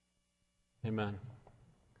Amen.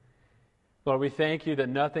 Lord, we thank you that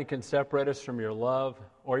nothing can separate us from your love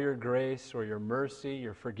or your grace or your mercy,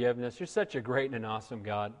 your forgiveness. You're such a great and an awesome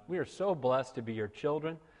God. We are so blessed to be your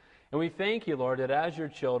children. And we thank you, Lord, that as your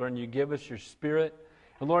children, you give us your Spirit.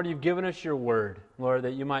 And Lord, you've given us your word, Lord,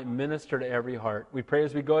 that you might minister to every heart. We pray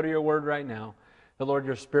as we go to your word right now, that, Lord,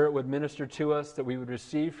 your Spirit would minister to us, that we would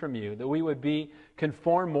receive from you, that we would be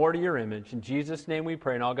conformed more to your image. In Jesus' name we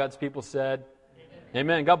pray. And all God's people said,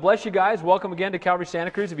 Amen. God bless you guys. Welcome again to Calvary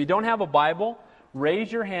Santa Cruz. If you don't have a Bible, raise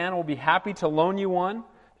your hand. We'll be happy to loan you one.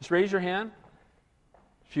 Just raise your hand.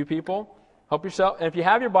 A few people. Help yourself. And if you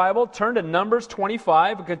have your Bible, turn to Numbers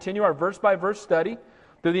 25 and continue our verse-by-verse study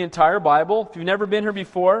through the entire Bible. If you've never been here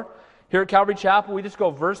before, here at Calvary Chapel, we just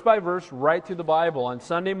go verse by verse right through the Bible. On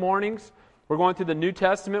Sunday mornings, we're going through the New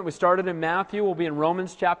Testament. We started in Matthew. We'll be in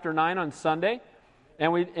Romans chapter 9 on Sunday.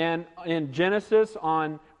 And in Genesis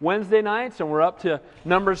on Wednesday nights, and we're up to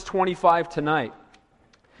Numbers 25 tonight.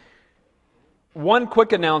 One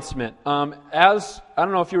quick announcement. I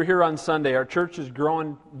don't know if you were here on Sunday, our church is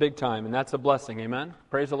growing big time, and that's a blessing, amen?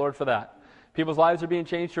 Praise the Lord for that. People's lives are being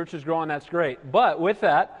changed, church is growing, that's great. But with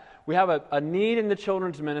that, we have a need in the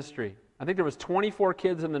children's ministry. I think there was 24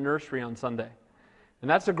 kids in the nursery on Sunday. And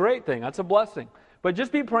that's a great thing, that's a blessing. But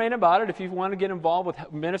just be praying about it if you want to get involved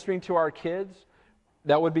with ministering to our kids.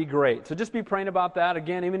 That would be great. So just be praying about that.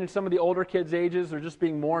 Again, even in some of the older kids' ages, there's just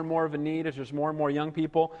being more and more of a need as there's more and more young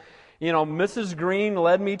people. You know, Mrs. Green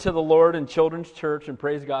led me to the Lord in children's church, and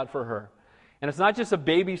praise God for her. And it's not just a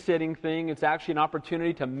babysitting thing. It's actually an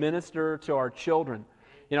opportunity to minister to our children.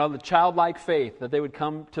 You know, the childlike faith, that they would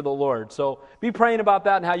come to the Lord. So be praying about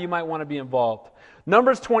that and how you might want to be involved.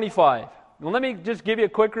 Numbers 25. Well, let me just give you a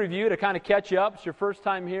quick review to kind of catch you up. It's your first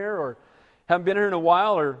time here, or haven't been here in a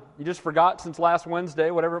while, or you just forgot since last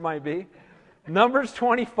Wednesday, whatever it might be. Numbers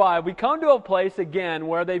 25, we come to a place again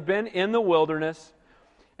where they've been in the wilderness,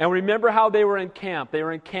 and remember how they were encamped. They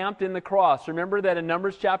were encamped in the cross. Remember that in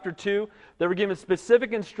Numbers chapter 2, they were given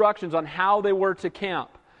specific instructions on how they were to camp.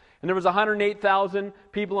 And there was 108,000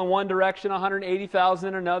 people in one direction, 180,000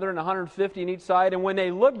 in another, and 150 in each side. And when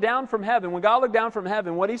they looked down from heaven, when God looked down from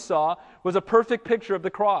heaven, what He saw was a perfect picture of the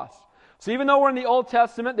cross. So even though we're in the Old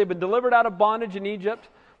Testament, they've been delivered out of bondage in Egypt,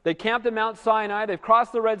 they camped at Mount Sinai, they've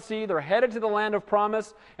crossed the Red Sea, they're headed to the land of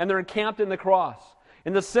promise, and they're encamped in the cross.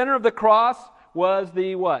 In the center of the cross was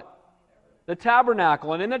the what? The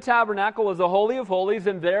tabernacle. And in the tabernacle was the Holy of Holies,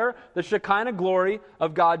 and there the Shekinah glory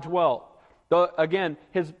of God dwelt. Again,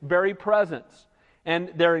 His very presence.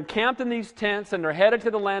 And they're encamped in these tents, and they're headed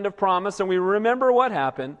to the land of promise, and we remember what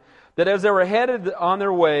happened. That as they were headed on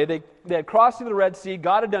their way, they had crossed through the Red Sea,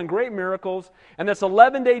 God had done great miracles, and this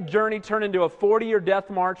 11-day journey turned into a 40-year death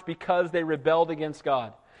march because they rebelled against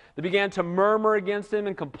God. They began to murmur against Him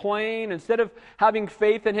and complain. Instead of having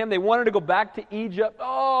faith in Him, they wanted to go back to Egypt.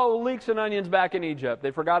 Oh, leeks and onions back in Egypt.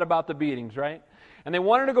 They forgot about the beatings, right? And they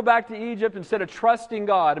wanted to go back to Egypt instead of trusting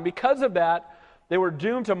God. And because of that, they were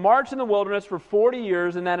doomed to march in the wilderness for 40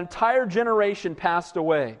 years, and that entire generation passed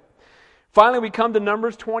away. Finally, we come to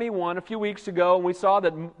Numbers 21 a few weeks ago, and we saw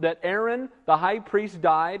that Aaron, the high priest,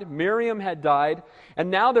 died. Miriam had died. And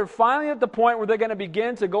now they're finally at the point where they're going to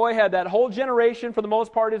begin to go ahead. That whole generation, for the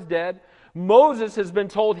most part, is dead. Moses has been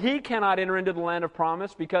told he cannot enter into the land of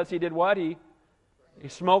promise because he did what? He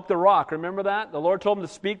smoked the rock. Remember that? The Lord told him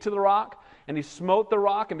to speak to the rock, and he smote the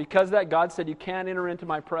rock. And because of that, God said, you can't enter into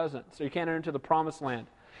my presence. So you can't enter into the promised land.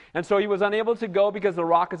 And so he was unable to go because the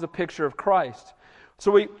rock is a picture of Christ.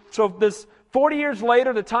 So this 40 years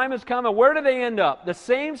later, the time has come, and where do they end up? The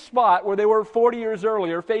same spot where they were 40 years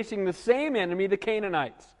earlier, facing the same enemy, the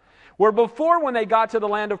Canaanites. Where before, when they got to the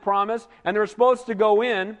land of promise, and they were supposed to go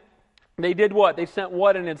in, they did what? They sent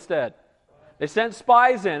what in instead? They sent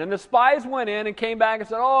spies in, and the spies went in and came back and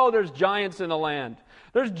said, oh, there's giants in the land.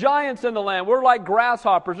 There's giants in the land. We're like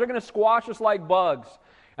grasshoppers. They're going to squash us like bugs.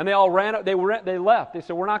 And they all ran. They left. They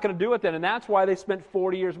said, we're not going to do it then. And that's why they spent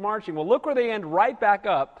 40 years marching. Well, look where they end right back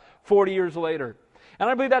up 40 years later. And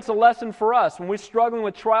I believe that's a lesson for us. When we're struggling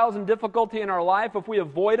with trials and difficulty in our life, if we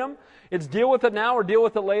avoid them, it's deal with it now or deal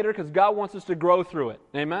with it later, because God wants us to grow through it.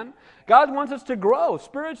 Amen? God wants us to grow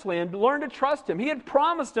spiritually and learn to trust Him. He had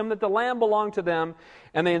promised them that the land belonged to them,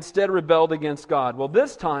 and they instead rebelled against God. Well,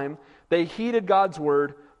 this time, they heeded God's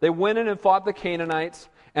word. They went in and fought the Canaanites,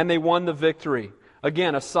 and they won the victory.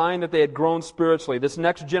 Again, a sign that they had grown spiritually. This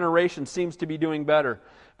next generation seems to be doing better.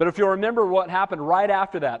 But if you'll remember what happened right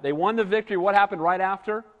after that, they won the victory. What happened right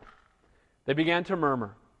after? They began to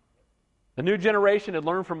murmur. The new generation had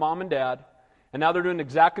learned from mom and dad, and now they're doing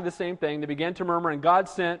exactly the same thing. They began to murmur, and God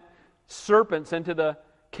sent serpents into the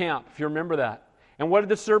camp, if you remember that. And what did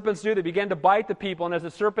the serpents do? They began to bite the people, and as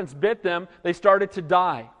the serpents bit them, they started to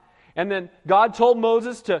die. And then God told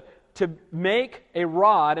Moses to make a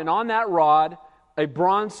rod, and on that rod, a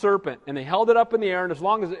bronze serpent. And they held it up in the air, and as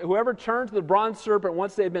long as whoever turned to the bronze serpent,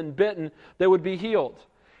 once they had been bitten, they would be healed.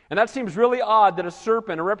 And that seems really odd that a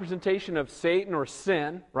serpent, a representation of Satan or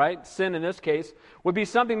sin, right? Sin in this case, would be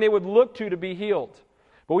something they would look to be healed.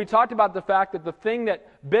 But we talked about the fact that the thing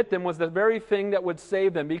that bit them was the very thing that would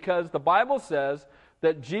save them, because the Bible says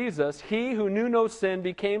that Jesus, He who knew no sin,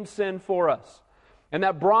 became sin for us. And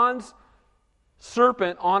that bronze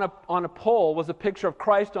serpent on a pole was a picture of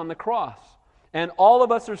Christ on the cross. And all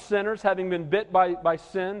of us are sinners, having been bit by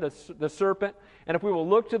sin, the serpent. And if we will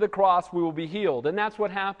look to the cross, we will be healed. And that's what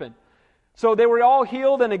happened. So they were all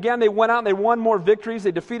healed, and again, they went out and they won more victories.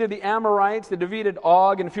 They defeated the Amorites. They defeated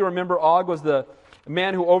Og. And if you remember, Og was the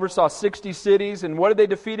man who oversaw 60 cities. And what did they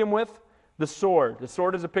defeat him with? The sword. The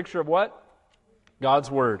sword is a picture of what? God's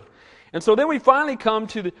Word. And so then we finally come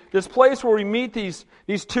to this place where we meet these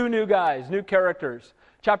two new guys, new characters.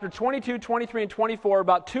 Chapter 22, 23, and 24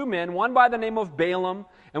 about two men, one by the name of Balaam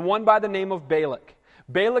and one by the name of Balak.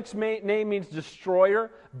 Balak's name means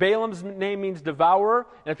destroyer. Balaam's name means devourer.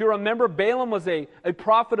 And if you remember, Balaam was a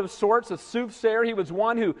prophet of sorts, a soothsayer. He was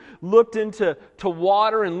one who looked into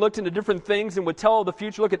water and looked into different things and would tell the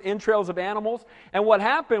future, look at entrails of animals. And what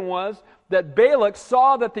happened was that Balak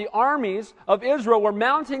saw that the armies of Israel were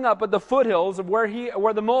mounting up at the foothills of where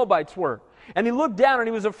the Moabites were. And he looked down and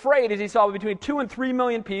he was afraid as he saw between 2 and 3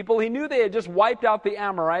 million people. He knew they had just wiped out the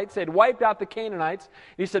Amorites. They had wiped out the Canaanites.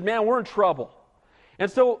 And he said, man, we're in trouble. And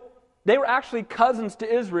so they were actually cousins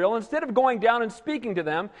to Israel. Instead of going down and speaking to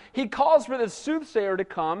them, he calls for this soothsayer to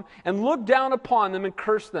come and look down upon them and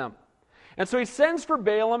curse them. And so he sends for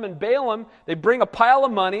Balaam, and Balaam, they bring a pile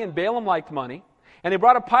of money, and Balaam liked money. And they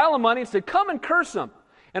brought a pile of money and said, come and curse them.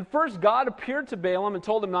 And first God appeared to Balaam and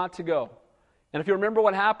told him not to go. And if you remember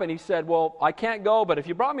what happened, he said, well, I can't go, but if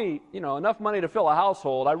you brought me, enough money to fill a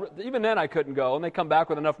household, even then I couldn't go. And they come back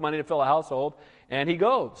with enough money to fill a household, and he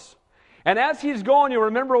goes. And as he's going, you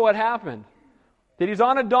remember what happened. That he's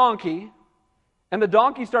on a donkey, and the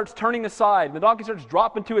donkey starts turning aside. And the donkey starts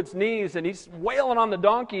dropping to its knees, and he's wailing on the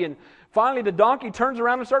donkey. And finally the donkey turns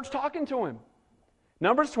around and starts talking to him.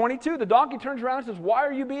 Numbers 22, the donkey turns around and says, why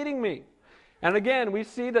are you beating me? And again, we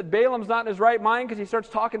see that Balaam's not in his right mind because he starts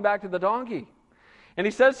talking back to the donkey. And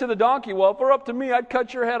he says to the donkey, well, if it were up to me, I'd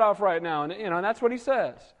cut your head off right now. And, and that's what he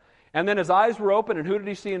says. And then his eyes were open, and who did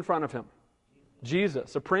he see in front of him?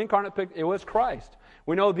 Jesus. A pre-incarnate picture. It was Christ.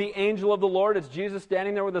 We know the angel of the Lord is Jesus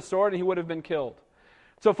standing there with a sword, and he would have been killed.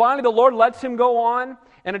 So finally the Lord lets him go on,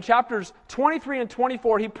 and in chapters 23 and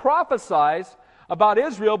 24, he prophesies about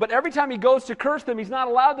Israel, but every time he goes to curse them, he's not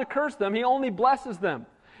allowed to curse them. He only blesses them.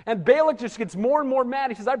 And Balak just gets more and more mad.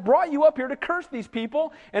 He says, I brought you up here to curse these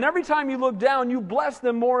people, and every time you look down, you bless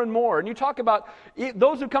them more and more. And you talk about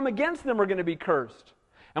those who come against them are going to be cursed.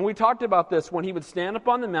 And we talked about this when he would stand up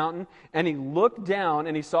on the mountain, and he looked down,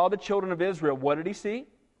 and he saw the children of Israel. What did he see?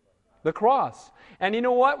 The cross. And you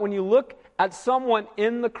know what? When you look at someone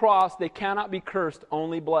in the cross, they cannot be cursed,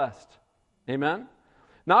 only blessed. Amen?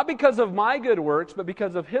 Not because of my good works, but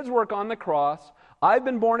because of his work on the cross. I've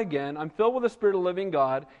been born again, I'm filled with the Spirit of the living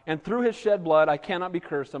God, and through his shed blood, I cannot be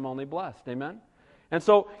cursed, I'm only blessed. Amen? And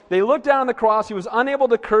so they looked down on the cross, he was unable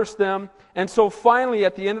to curse them, and so finally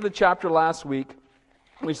at the end of the chapter last week,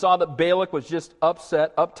 we saw that Balak was just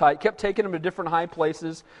upset, uptight, kept taking him to different high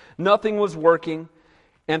places, nothing was working,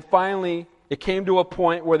 and finally it came to a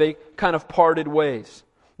point where they kind of parted ways.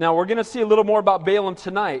 Now we're going to see a little more about Balaam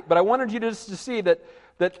tonight, but I wanted you to see that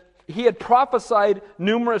he had prophesied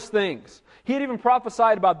numerous things. He had even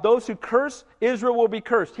prophesied about those who curse Israel will be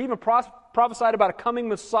cursed. He even prophesied about a coming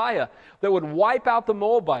Messiah that would wipe out the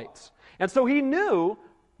Moabites. And so he knew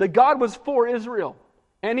that God was for Israel.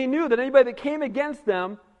 And he knew that anybody that came against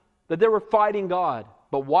them, that they were fighting God.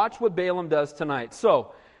 But watch what Balaam does tonight.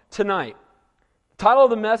 So, tonight, the title of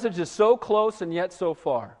the message is So Close and Yet So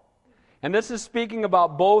Far. And this is speaking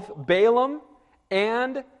about both Balaam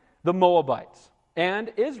and the Moabites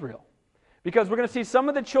and Israel. Because we're going to see some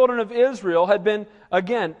of the children of Israel had been,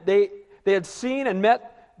 again, they had seen and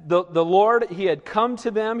met the Lord. He had come to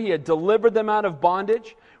them. He had delivered them out of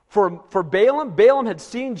bondage. For Balaam had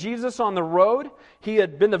seen Jesus on the road. He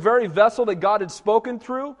had been the very vessel that God had spoken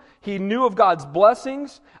through. He knew of God's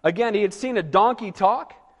blessings. Again, he had seen a donkey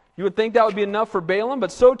talk. You would think that would be enough for Balaam,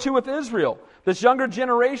 but so too with Israel. This younger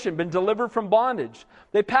generation been delivered from bondage.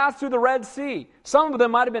 They passed through the Red Sea. Some of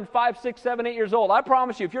them might have been 5, 6, 7, 8 years old. I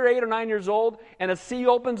promise you, if you're 8 or 9 years old and a sea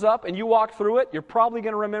opens up and you walk through it, you're probably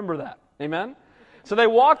going to remember that. Amen? So they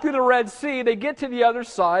walk through the Red Sea. They get to the other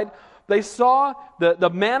side. They saw the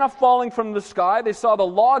manna falling from the sky. They saw the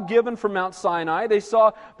law given from Mount Sinai. They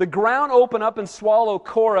saw the ground open up and swallow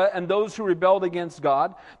Korah and those who rebelled against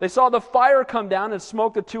God. They saw the fire come down and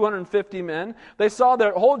smoke the 250 men. They saw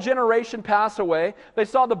their whole generation pass away. They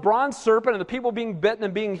saw the bronze serpent and the people being bitten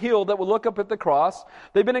and being healed that would look up at the cross.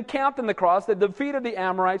 They've been encamped in the cross. They defeated the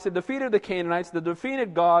Amorites. They defeated the Canaanites. They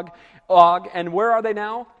defeated Og. And where are they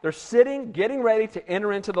now? They're sitting, getting ready to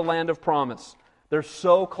enter into the land of promise. They're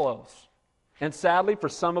so close. And sadly, for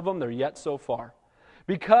some of them, they're yet so far.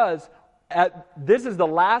 Because this is the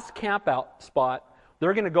last camp out spot.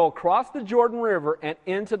 They're going to go across the Jordan River and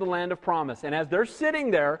into the land of promise. And as they're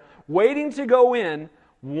sitting there, waiting to go in,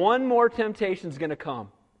 one more temptation is going to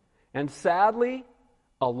come. And sadly,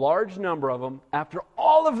 a large number of them, after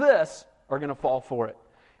all of this, are going to fall for it.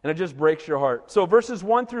 And it just breaks your heart. So verses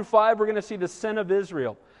 1 through 5, we're going to see the sin of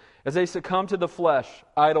Israel as they succumb to the flesh,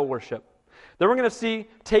 idol worship. Then we're going to see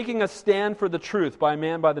taking a stand for the truth by a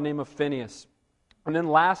man by the name of Phinehas. And then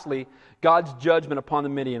lastly, God's judgment upon the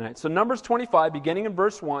Midianites. So Numbers 25, beginning in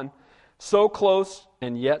verse 1, so close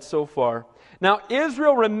and yet so far. Now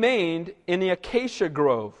Israel remained in the acacia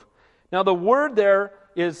grove. Now the word there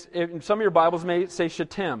is, some of your Bibles may say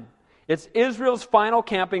Shittim. It's Israel's final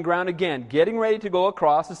camping ground again, getting ready to go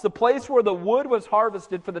across. It's the place where the wood was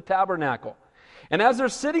harvested for the tabernacle. And as they're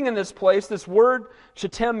sitting in this place, this word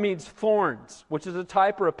Shittim means thorns, which is a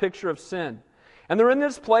type or a picture of sin. And they're in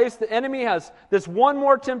this place. The enemy has this one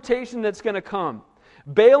more temptation that's going to come.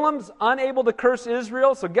 Balaam's unable to curse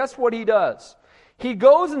Israel, so guess what he does? He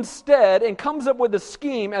goes instead and comes up with a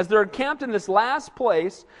scheme as they're encamped in this last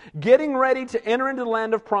place, getting ready to enter into the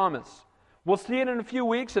land of promise. We'll see it in a few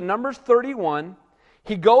weeks in Numbers 31.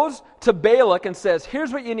 He goes to Balak and says,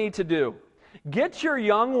 here's what you need to do. Get your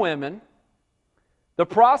young women, the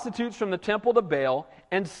prostitutes from the temple to Baal,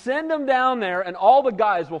 and send them down there and all the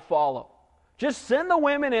guys will follow. Just send the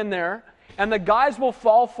women in there and the guys will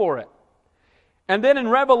fall for it. And then in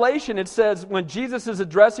Revelation it says, when Jesus is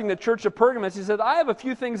addressing the church of Pergamos, he says, I have a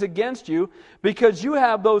few things against you because you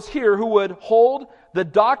have those here who would hold the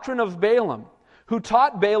doctrine of Balaam, who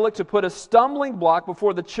taught Balak to put a stumbling block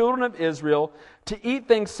before the children of Israel, to eat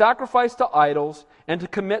things sacrificed to idols, and to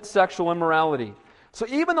commit sexual immorality. So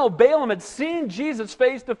even though Balaam had seen Jesus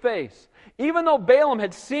face to face, even though Balaam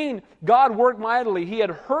had seen God work mightily, he had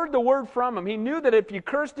heard the word from him, he knew that if he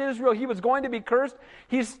cursed Israel, he was going to be cursed,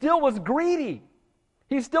 he still was greedy.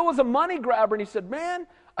 He still was a money grabber, and he said, man,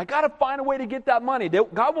 I got to find a way to get that money.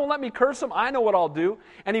 God won't let me curse him. I know what I'll do.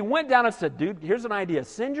 And he went down and said, dude, here's an idea.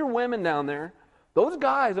 Send your women down there. Those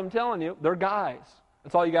guys, I'm telling you, they're guys.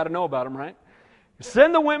 That's all you got to know about them, right?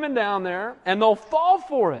 Send the women down there, and they'll fall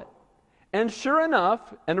for it. And sure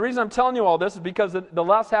enough, and the reason I'm telling you all this is because the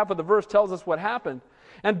last half of the verse tells us what happened.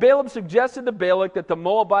 And Balaam suggested to Balak that the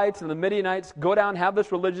Moabites and the Midianites go down, have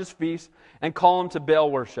this religious feast, and call him to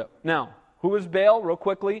Baal worship. Now, who was Baal, real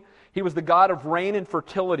quickly? He was the god of rain and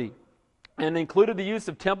fertility. And included the use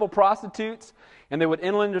of temple prostitutes, and they would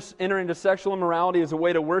enter into sexual immorality as a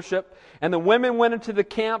way to worship. And the women went into the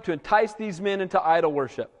camp to entice these men into idol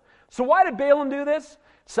worship. So why did Balaam do this?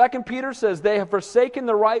 2 Peter says, they have forsaken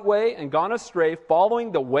the right way and gone astray,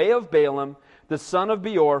 following the way of Balaam, the son of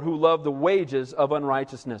Beor, who loved the wages of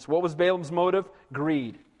unrighteousness. What was Balaam's motive?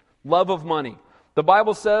 Greed. Love of money. The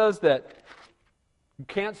Bible says that you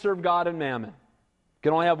can't serve God and mammon. You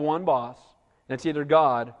can only have one boss, and it's either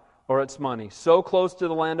God or it's money. So close to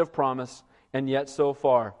the land of promise, and yet so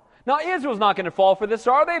far. Now, Israel's not going to fall for this,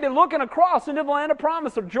 are they? They're looking across into the land of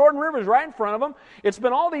promise. The Jordan River's right in front of them. It's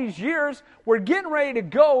been all these years. We're getting ready to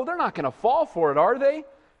go. They're not going to fall for it, are they?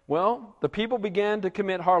 Well, the people began to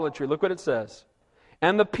commit harlotry. Look what it says.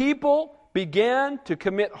 And the people began to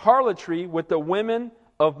commit harlotry with the women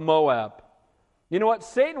of Moab. You know what?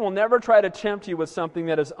 Satan will never try to tempt you with something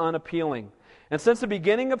that is unappealing. And since the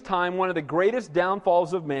beginning of time, one of the greatest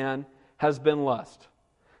downfalls of man has been lust.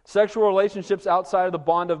 Sexual relationships outside of the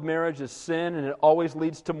bond of marriage is sin, and it always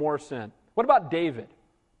leads to more sin. What about David?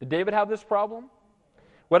 Did David have this problem?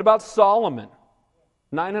 What about Solomon?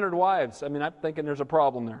 900 wives. I mean, I'm thinking there's a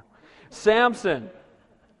problem there. Samson,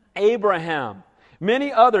 Abraham,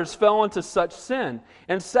 many others fell into such sin.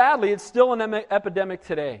 And sadly, it's still an epidemic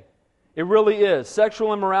today. It really is.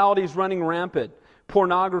 Sexual immorality is running rampant.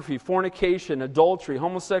 Pornography, fornication, adultery,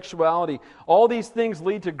 homosexuality, all these things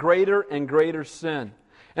lead to greater and greater sin.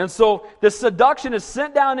 And so the seduction is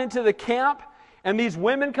sent down into the camp, and these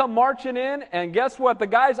women come marching in, and guess what? The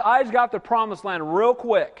guy's eyes got the promised land real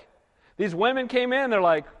quick. These women came in, they're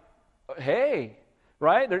like, hey,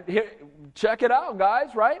 right? Check it out,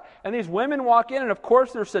 guys, right? And these women walk in, and of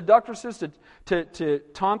course they're seductresses to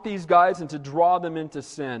taunt these guys and to draw them into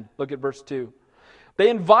sin. Look at verse 2. They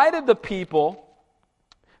invited the people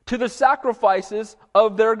to the sacrifices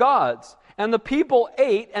of their gods, and the people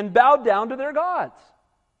ate and bowed down to their gods.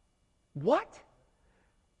 What?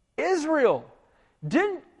 Israel,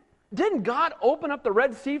 didn't God open up the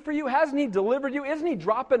Red Sea for you? Hasn't He delivered you? Isn't He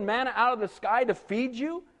dropping manna out of the sky to feed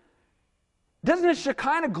you? Doesn't His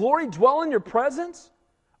Shekinah glory dwell in your presence?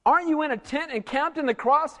 Aren't you in a tent encamped in the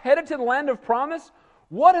cross, headed to the land of promise?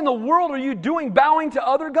 What in the world are you doing bowing to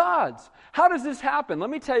other gods? How does this happen? Let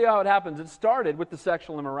me tell you how it happens. It started with the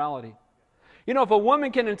sexual immorality. You know, if a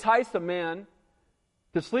woman can entice a man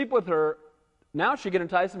to sleep with her, now she can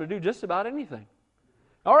entice him to do just about anything.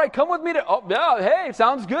 All right, come with me to, oh, yeah, hey,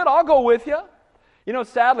 sounds good, I'll go with you. You know,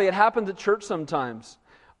 sadly, it happens at church sometimes.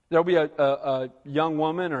 There'll be a young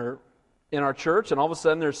woman or in our church, and all of a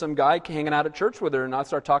sudden there's some guy hanging out at church with her, and I'll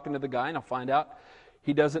start talking to the guy, and I'll find out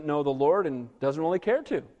he doesn't know the Lord and doesn't really care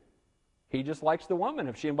to. He just likes the woman.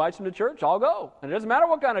 If she invites him to church, I'll go. And it doesn't matter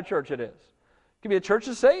what kind of church it is. It could be a church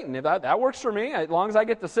of Satan. If that works for me, as long as I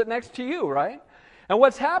get to sit next to you, right? And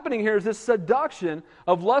what's happening here is this seduction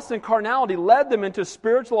of lust and carnality led them into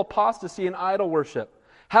spiritual apostasy and idol worship.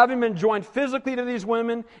 Having been joined physically to these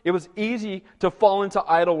women, it was easy to fall into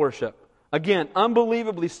idol worship. Again,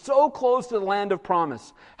 unbelievably so close to the land of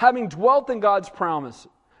promise, having dwelt in God's promise,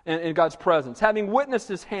 in God's presence, having witnessed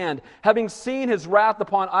His hand, having seen His wrath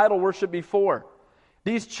upon idol worship before.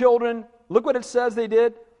 These children, look what it says they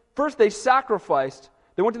did. First, they sacrificed.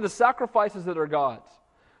 They went to the sacrifices of their gods.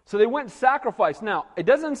 So they went and sacrificed. Now, it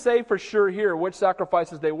doesn't say for sure here which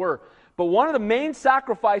sacrifices they were, but one of the main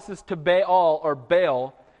sacrifices to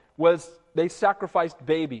Baal was they sacrificed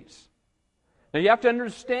babies. Now, you have to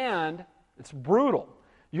understand, it's brutal.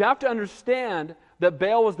 You have to understand that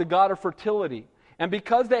Baal was the god of fertility. And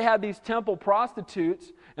because they had these temple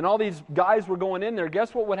prostitutes and all these guys were going in there,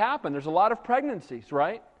 guess what would happen? There's a lot of pregnancies,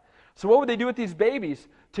 right? So what would they do with these babies?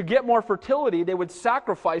 To get more fertility, they would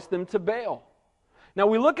sacrifice them to Baal. Now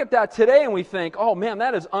we look at that today and we think, oh man,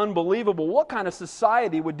 that is unbelievable. What kind of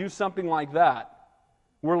society would do something like that?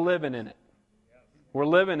 We're living in it. We're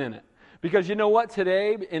living in it. Because you know what?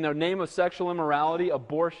 Today, in the name of sexual immorality,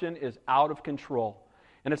 abortion is out of control.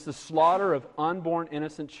 And it's the slaughter of unborn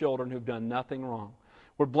innocent children who've done nothing wrong.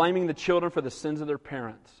 We're blaming the children for the sins of their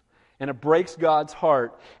parents. And it breaks God's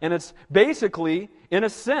heart. And it's basically, in a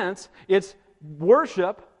sense, it's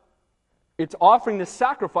worship. It's offering this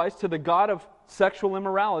sacrifice to the God of sexual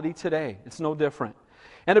immorality today. It's no different.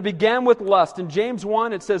 And it began with lust. In James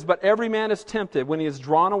 1, it says, "But every man is tempted when he is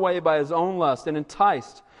drawn away by his own lust and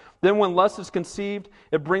enticed. Then when lust is conceived,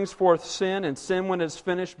 it brings forth sin, and sin, when it is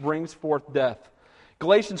finished, brings forth death."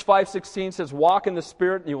 Galatians 5:16 says, "Walk in the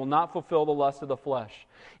Spirit, and you will not fulfill the lust of the flesh."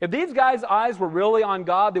 If these guys' eyes were really on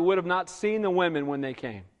God, they would have not seen the women when they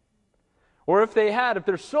came. Or if they had, if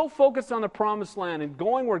they're so focused on the promised land and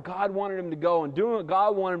going where God wanted them to go and doing what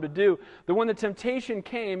God wanted them to do, that when the temptation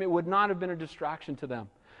came, it would not have been a distraction to them.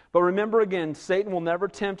 But remember again, Satan will never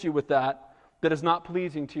tempt you with that is not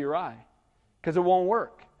pleasing to your eye, because it won't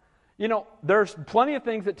work. You know, there's plenty of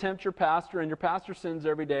things that tempt your pastor, and your pastor sins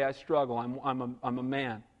every day. I struggle. I'm a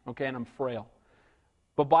man, okay, and I'm frail.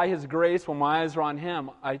 But by His grace, when my eyes are on Him,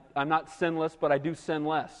 I'm not sinless, but I do sin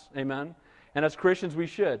less. Amen? And as Christians, we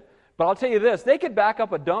should. But I'll tell you this, they could back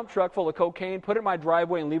up a dump truck full of cocaine, put it in my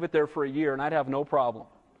driveway, and leave it there for a year, and I'd have no problem.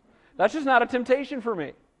 That's just not a temptation for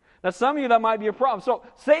me. Now, some of you, that might be a problem. So,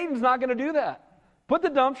 Satan's not going to do that. Put the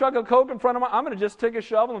dump truck of coke in front of I'm going to just take a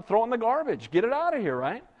shovel and throw it in the garbage. Get it out of here,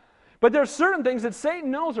 right? But there's certain things that Satan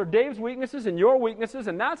knows are Dave's weaknesses and your weaknesses,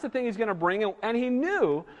 and that's the thing he's going to bring. And he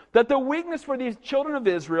knew that the weakness for these children of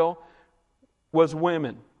Israel was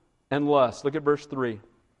women and lust. Look at verse 3.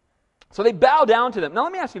 So they bow down to them. Now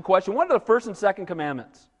let me ask you a question. What are the first and second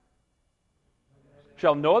commandments?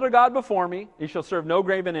 Shall no other God before me. You shall serve no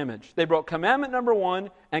graven image. They broke commandment number 1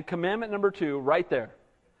 and commandment number 2 right there.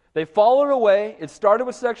 They followed away. It started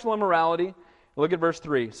with sexual immorality. Look at verse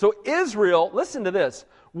 3. So Israel, listen to this,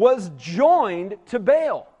 was joined to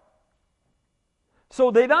Baal. So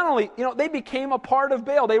they not only, they became a part of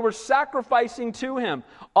Baal. They were sacrificing to him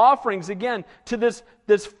offerings, again, to this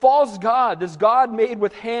false god, this god made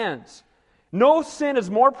with hands. No sin is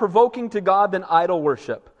more provoking to God than idol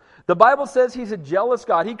worship. The Bible says He's a jealous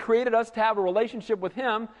God. He created us to have a relationship with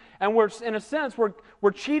Him, and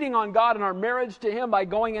we're cheating on God in our marriage to Him by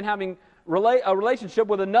going and having a relationship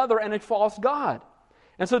with another and a false god.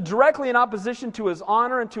 And so directly in opposition to His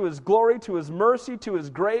honor and to His glory, to His mercy, to His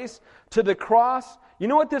grace, to the cross, you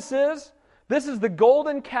know what this is? This is the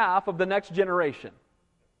golden calf of the next generation.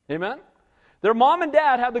 Amen? Their mom and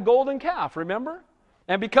dad had the golden calf, remember?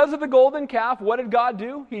 And because of the golden calf, what did God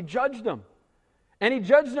do? He judged them. And He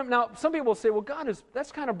judged them. Now, some people say, well,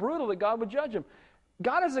 that's kind of brutal that God would judge them.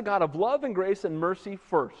 God is a God of love and grace and mercy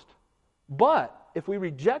first. But if we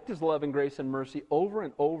reject His love and grace and mercy over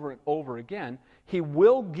and over and over again, He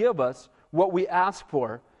will give us what we ask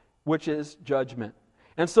for, which is judgment.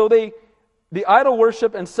 And so the idol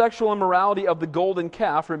worship and sexual immorality of the golden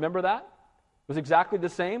calf, remember that? It was exactly the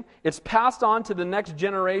same. It's passed on to the next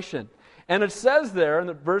generation. And it says there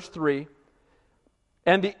in verse 3,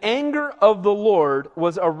 and the anger of the Lord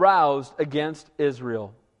was aroused against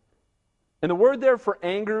Israel. And the word there for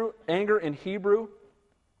anger in Hebrew,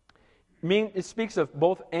 it speaks of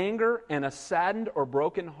both anger and a saddened or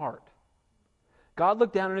broken heart. God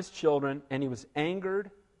looked down on His children and He was angered,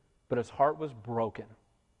 but His heart was broken.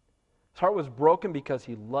 His heart was broken because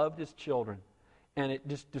He loved His children. And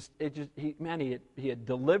He had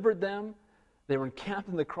delivered them. They were encamped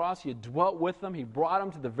on the cross. He had dwelt with them. He brought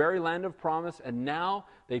them to the very land of promise. And now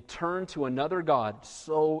they turned to another God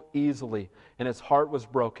so easily. And His heart was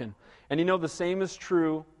broken. And you know, the same is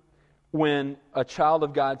true when a child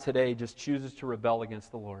of God today just chooses to rebel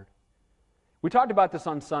against the Lord. We talked about this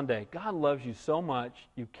on Sunday. God loves you so much,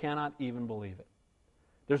 you cannot even believe it.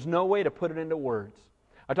 There's no way to put it into words.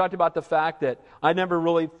 I talked about the fact that I never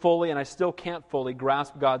really fully, and I still can't fully,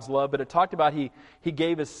 grasp God's love, but it talked about He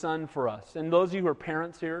gave His Son for us. And those of you who are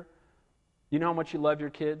parents here, you know how much you love your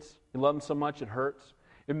kids? You love them so much it hurts.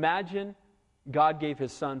 Imagine God gave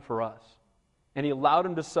His Son for us. And He allowed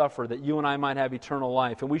Him to suffer that you and I might have eternal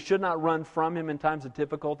life. And we should not run from Him in times of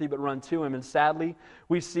difficulty, but run to Him. And sadly,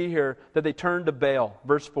 we see here that they turned to Baal.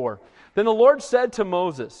 Verse 4. Then the Lord said to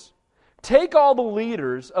Moses, take all the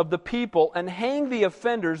leaders of the people and hang the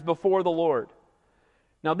offenders before the Lord.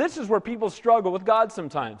 Now this is where people struggle with God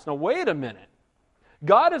sometimes. Now wait a minute.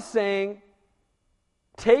 God is saying,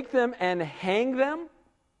 take them and hang them?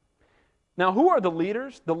 Now who are the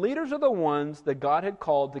leaders? The leaders are the ones that God had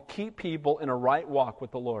called to keep people in a right walk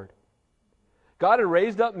with the Lord. God had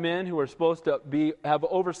raised up men who were supposed to have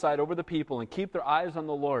oversight over the people and keep their eyes on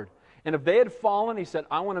the Lord. And if they had fallen, He said,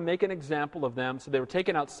 I want to make an example of them. So they were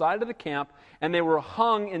taken outside of the camp and they were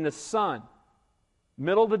hung in the sun,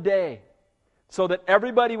 middle of the day, so that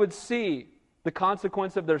everybody would see the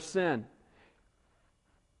consequence of their sin.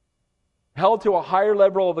 Held to a higher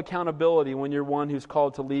level of accountability when you're one who's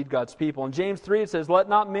called to lead God's people. In James 3 it says, let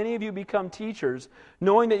not many of you become teachers,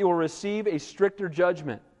 knowing that you will receive a stricter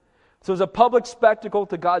judgment. So it's a public spectacle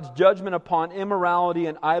to God's judgment upon immorality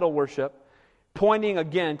and idol worship, pointing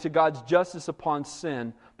again to God's justice upon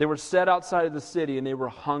sin. They were set outside of the city and they were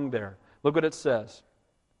hung there. Look what it says.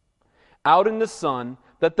 Out in the sun,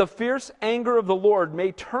 that the fierce anger of the Lord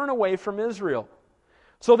may turn away from Israel.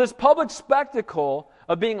 So this public spectacle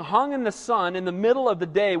of being hung in the sun in the middle of the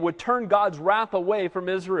day would turn God's wrath away from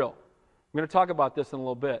Israel. We're going to talk about this in a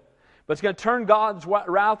little bit. But it's going to turn God's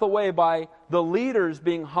wrath away by the leaders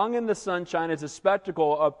being hung in the sunshine as a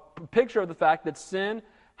spectacle, a picture of the fact that sin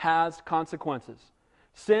has consequences.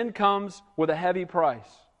 Sin comes with a heavy price.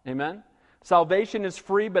 Amen? Salvation is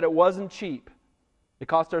free, but it wasn't cheap. It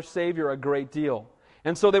cost our Savior a great deal.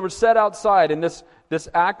 And so they were set outside, and this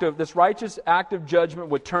righteous act of judgment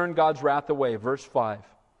would turn God's wrath away. Verse 5.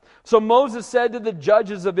 So Moses said to the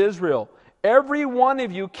judges of Israel, every one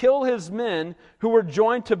of you kill his men who were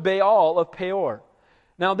joined to Baal of Peor.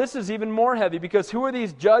 Now this is even more heavy, because who are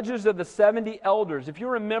these judges of the 70 elders? If you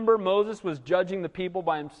remember, Moses was judging the people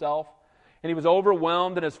by himself, and he was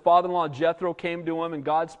overwhelmed, and his father-in-law Jethro came to him, and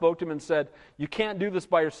God spoke to him and said, you can't do this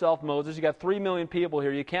by yourself, Moses. You got 3 million people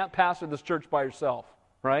here. You can't pastor this church by yourself,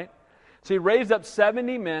 right? So he raised up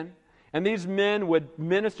 70 men, and these men would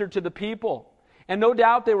minister to the people. And no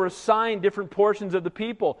doubt they were assigned different portions of the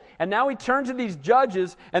people. And now he turns to these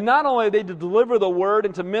judges, and not only are they to deliver the word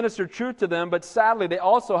and to minister truth to them, but sadly they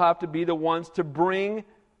also have to be the ones to bring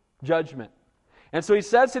judgment. And so he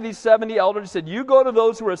says to these 70 elders, he said, you go to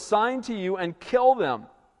those who are assigned to you and kill them.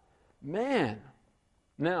 Man,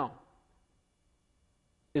 now,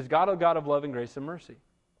 is God a God of love and grace and mercy?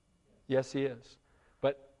 Yes, He is.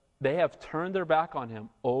 But they have turned their back on Him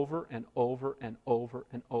over and over and over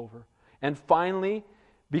and over. And finally,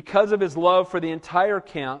 because of His love for the entire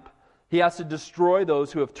camp, He has to destroy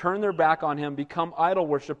those who have turned their back on Him, become idol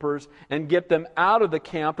worshipers, and get them out of the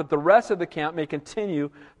camp, that the rest of the camp may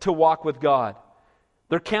continue to walk with God.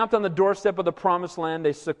 They're camped on the doorstep of the promised land.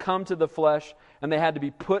 They succumbed to the flesh, and they had to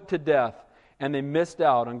be put to death, and they missed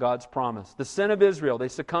out on God's promise. The sin of Israel, they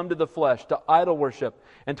succumbed to the flesh, to idol worship,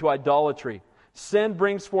 and to idolatry. Sin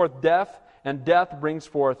brings forth death, and death brings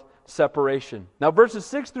forth separation. Now, verses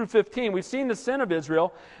 6 through 15, we've seen the sin of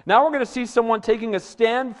Israel. Now we're going to see someone taking a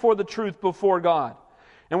stand for the truth before God.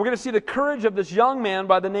 And we're going to see the courage of this young man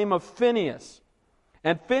by the name of Phinehas.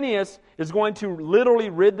 And Phinehas is going to literally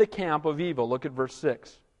rid the camp of evil. Look at verse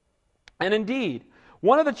 6. And indeed,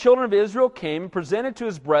 one of the children of Israel came and presented to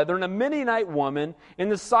his brethren a Midianite woman in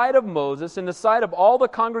the sight of Moses, in the sight of all the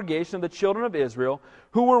congregation of the children of Israel,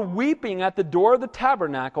 who were weeping at the door of the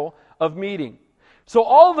tabernacle of meeting. So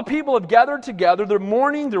all the people have gathered together. They're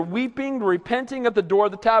mourning, they're weeping, they're repenting at the door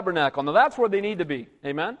of the tabernacle. Now that's where they need to be.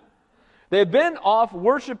 Amen? They've been off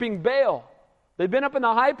worshiping Baal. They've been up in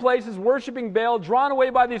the high places worshiping Baal, drawn away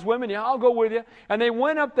by these women. Yeah, I'll go with you. And they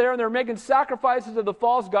went up there and they're making sacrifices to the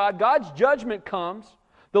false god. God's judgment comes.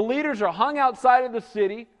 The leaders are hung outside of the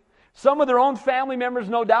city. Some of their own family members,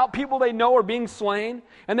 no doubt, people they know are being slain.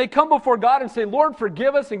 And they come before God and say, Lord,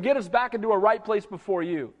 forgive us and get us back into a right place before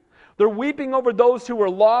you. They're weeping over those who were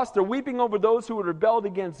lost. They're weeping over those who had rebelled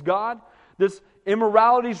against God. This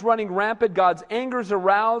immorality is running rampant. God's anger is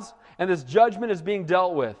aroused. And this judgment is being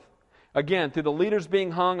dealt with. Again, through the leaders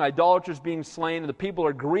being hung, idolaters being slain, and the people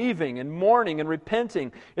are grieving and mourning and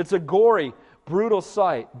repenting. It's a gory, brutal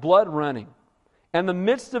sight, blood running. And in the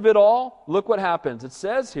midst of it all, look what happens. It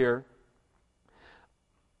says here,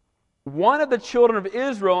 one of the children of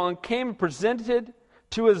Israel came and presented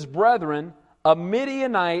to his brethren a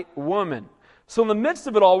Midianite woman. So in the midst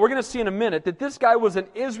of it all, we're going to see in a minute that this guy was an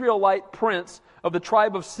Israelite prince of the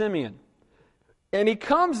tribe of Simeon. And he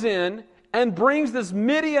comes in and brings this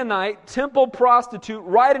Midianite temple prostitute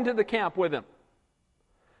right into the camp with him.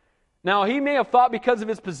 Now, he may have thought because of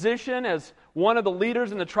his position as one of the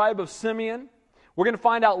leaders in the tribe of Simeon, we're going to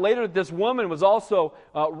find out later that this woman was also,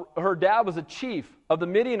 her dad was a chief of the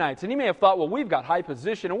Midianites. And he may have thought, well, we've got high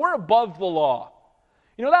position and we're above the law.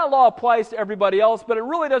 You know, that law applies to everybody else, but it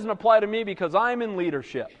really doesn't apply to me because I'm in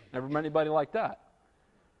leadership. Never met anybody like that.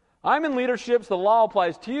 I'm in leadership, so the law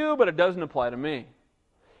applies to you, but it doesn't apply to me.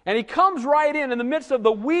 And he comes right in the midst of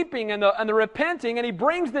the weeping and the repenting, and he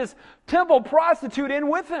brings this temple prostitute in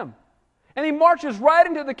with him. And he marches right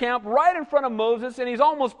into the camp, right in front of Moses, and he's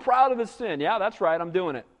almost proud of his sin. Yeah, that's right, I'm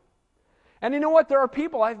doing it. And you know what? There are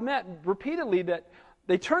people I've met repeatedly that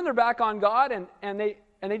they turn their back on God and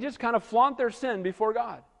they just kind of flaunt their sin before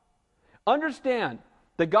God. Understand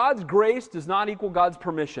that God's grace does not equal God's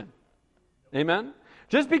permission. Amen?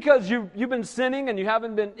 Just because you've been sinning and you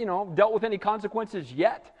haven't been, dealt with any consequences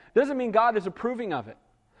yet, doesn't mean God is approving of it.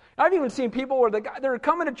 I've even seen people where they're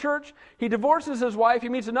coming to church, he divorces his wife, he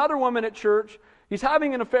meets another woman at church, he's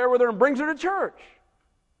having an affair with her and brings her to church.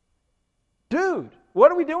 Dude,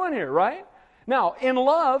 what are we doing here, right? Now, in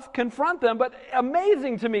love, confront them, but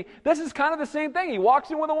amazing to me, this is kind of the same thing. He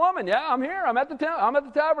walks in with a woman. Yeah, I'm here. I'm at the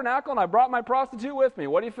tabernacle and I brought my prostitute with me.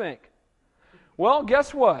 What do you think? Well,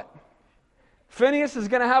 guess what? Phinehas is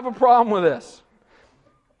going to have a problem with this.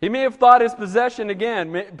 He may have thought his position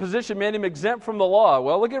made him exempt from the law.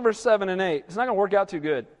 Well, look at verse 7 and 8. It's not going to work out too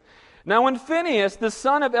good. Now when Phinehas, the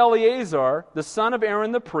son of Eleazar, the son of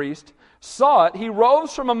Aaron the priest, saw it, he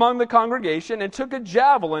rose from among the congregation and took a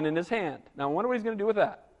javelin in his hand. Now I wonder what he's going to do with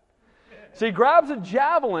that. So he grabs a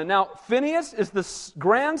javelin. Now Phinehas is the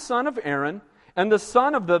grandson of Aaron and the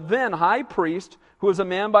son of the then high priest, who was a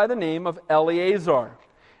man by the name of Eleazar.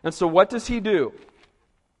 And so what does he do?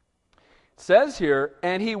 It says here,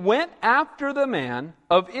 and he went after the man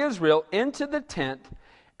of Israel into the tent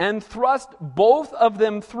and thrust both of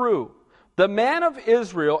them through, the man of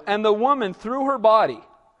Israel and the woman through her body.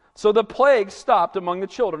 So the plague stopped among the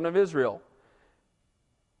children of Israel.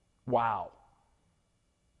 Wow.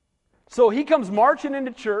 So he comes marching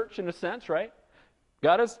into church, in a sense, right?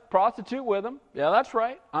 Got his prostitute with him. Yeah, that's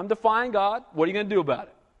right. I'm defying God. What are you going to do about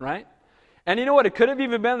it, right? And you know what? It could have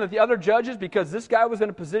even been that the other judges, because this guy was in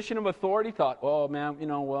a position of authority, thought, oh man,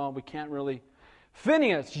 we can't really.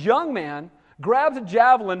 Phinehas, young man, grabs a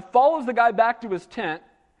javelin, follows the guy back to his tent,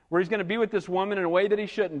 where he's going to be with this woman in a way that he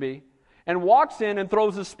shouldn't be, and walks in and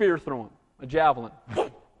throws a spear through him, a javelin.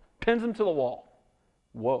 Pins him to the wall.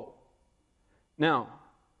 Whoa. Now,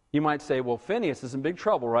 you might say, well, Phinehas is in big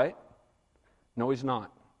trouble, right? No, he's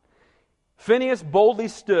not. Phinehas boldly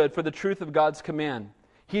stood for the truth of God's command.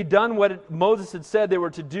 He'd done what Moses had said they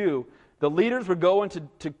were to do. The leaders were going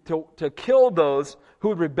to kill those who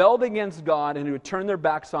had rebelled against God and who had turned their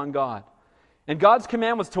backs on God. And God's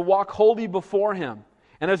command was to walk holy before Him.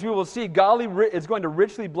 And as we will see, God is going to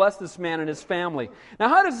richly bless this man and his family. Now,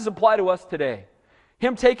 how does this apply to us today?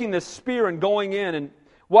 Him taking this spear and going in. And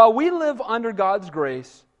while we live under God's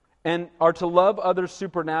grace and are to love others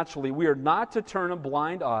supernaturally, we are not to turn a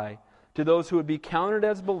blind eye to those who would be counted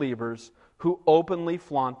as believers who openly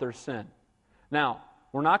flaunt their sin. Now,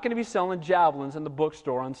 we're not going to be selling javelins in the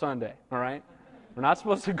bookstore on Sunday, all right? We're not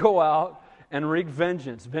supposed to go out and wreak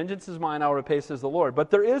vengeance. Vengeance is mine, I will repay, says the Lord.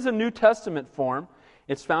 But there is a New Testament form.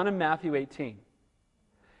 It's found in Matthew 18.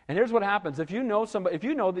 And here's what happens. If you know somebody, if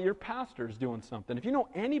you know that your pastor is doing something, if you know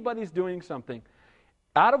anybody's doing something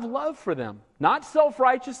out of love for them, not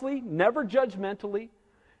self-righteously, never judgmentally,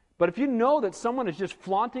 but if you know that someone is just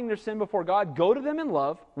flaunting their sin before God, go to them in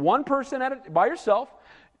love, one person at it, by yourself,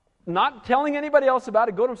 not telling anybody else about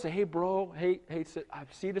it. Go to them and say, hey, bro, hey, I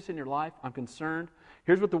see this in your life. I'm concerned.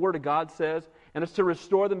 Here's what the Word of God says. And it's to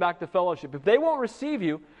restore them back to fellowship. If they won't receive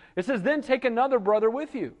you, it says, then take another brother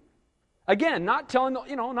with you. Again, not telling,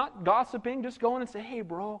 not gossiping, just going and say, hey,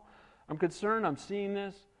 bro, I'm concerned. I'm seeing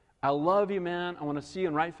this. I love you, man. I want to see you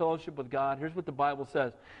in right fellowship with God. Here's what the Bible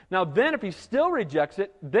says. Now then, if he still rejects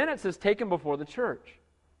it, then it says take him before the church.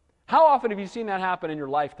 How often have you seen that happen in your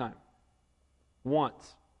lifetime?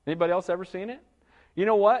 Once. Anybody else ever seen it? You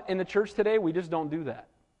know what? In the church today, we just don't do that.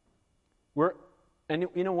 And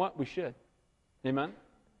you know what? We should. Amen?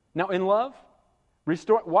 Now, in love,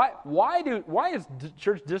 restore. Why does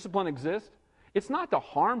church discipline exist? It's not to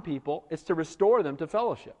harm people. It's to restore them to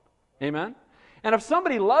fellowship. Amen? And if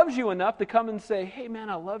somebody loves you enough to come and say, hey, man,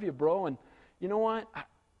 I love you, bro, and you know what?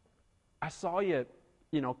 I saw you,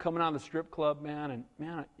 coming out of the strip club, man, and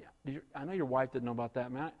man, I know your wife didn't know about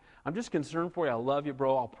that, man. I'm just concerned for you. I love you,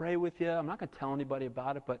 bro. I'll pray with you. I'm not going to tell anybody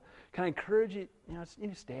about it, but can I encourage you, you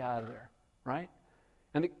need to stay out of there, right?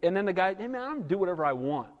 And then the guy, hey, man, I'm going to do whatever I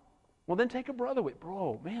want. Well, then take a brother with,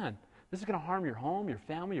 bro, man, this is going to harm your home, your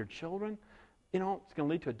family, your children. It's going to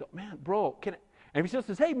lead to man, bro, and if he still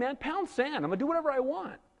says, hey, man, pound sand. I'm going to do whatever I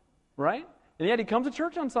want, right? And yet he comes to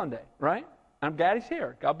church on Sunday, right? I'm glad he's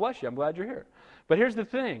here. God bless you. I'm glad you're here. But here's the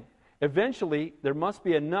thing. Eventually, there must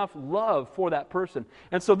be enough love for that person.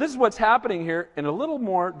 And so this is what's happening here in a little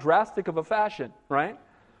more drastic of a fashion, right?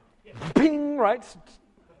 Bing, right?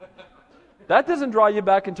 That doesn't draw you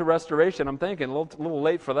back into restoration. I'm thinking a little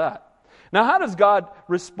late for that. Now, how does God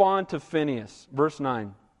respond to Phinehas? Verse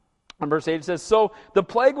 9. In verse 8 it says, so the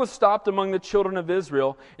plague was stopped among the children of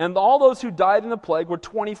Israel, and all those who died in the plague were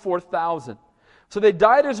 24,000. So they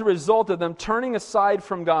died as a result of them turning aside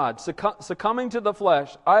from God, succumbing to the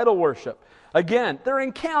flesh, idol worship. Again, they're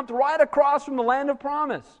encamped right across from the land of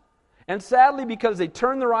promise. And sadly, because they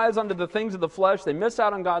turn their eyes onto the things of the flesh, they miss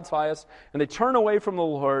out on God's highest, and they turn away from the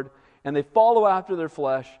Lord, and they follow after their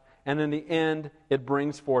flesh, and in the end, it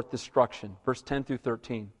brings forth destruction. Verse 10 through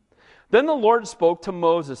 13. Then the Lord spoke to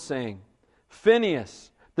Moses, saying,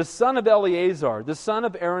 Phinehas, the son of Eleazar, the son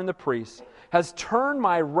of Aaron the priest, has turned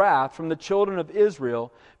my wrath from the children of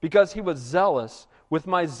Israel because he was zealous with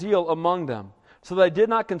my zeal among them, so that I did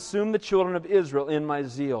not consume the children of Israel in my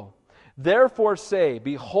zeal. Therefore say,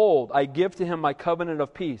 behold, I give to him my covenant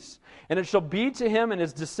of peace, and it shall be to him and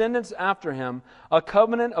his descendants after him a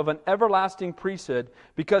covenant of an everlasting priesthood,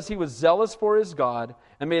 because he was zealous for his God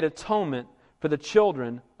and made atonement for the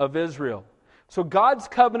children of Israel. So God's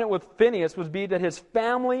covenant with Phinehas would be that his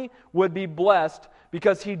family would be blessed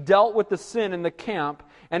because he dealt with the sin in the camp,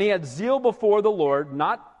 and he had zeal before the Lord,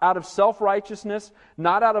 not out of self-righteousness,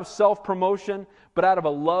 not out of self-promotion, but out of a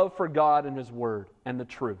love for God and his word and the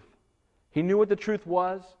truth. He knew what the truth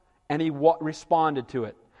was, and he responded to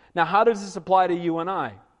it. Now, how does this apply to you and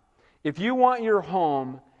I? If you want your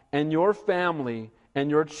home and your family and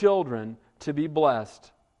your children to be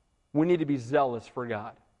blessed, we need to be zealous for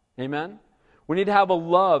God. Amen? We need to have a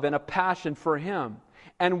love and a passion for him.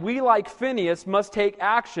 And we, like Phinehas, must take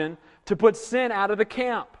action to put sin out of the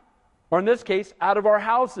camp. Or in this case, out of our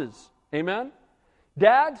houses. Amen?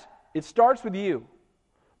 Dads, it starts with you.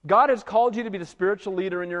 God has called you to be the spiritual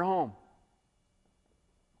leader in your home.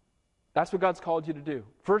 That's what God's called you to do.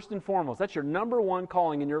 First and foremost, that's your number one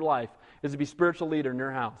calling in your life, is to be spiritual leader in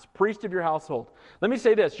your house, priest of your household. Let me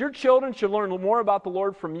say this, your children should learn more about the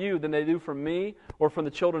Lord from you than they do from me or from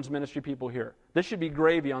the children's ministry people here. This should be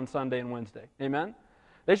gravy on Sunday and Wednesday. Amen?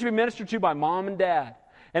 They should be ministered to by mom and dad.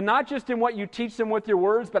 And not just in what you teach them with your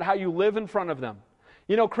words, but how you live in front of them.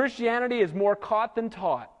 You know, Christianity is more caught than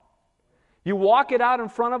taught. You walk it out in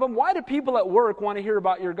front of them. Why do people at work want to hear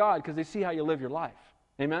about your God? Because they see how you live your life.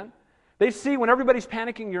 Amen? They see when everybody's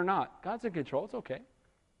panicking, you're not. God's in control. It's okay.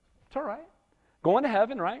 It's all right. Going to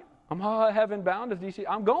heaven, right? I'm heaven bound as DC.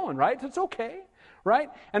 I'm going, right? It's okay,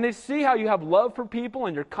 right? And they see how you have love for people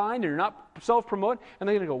and you're kind and you're not self-promoting. And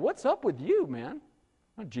they're going to go, what's up with you, man?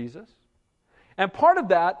 Not Jesus. And part of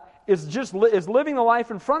that is living the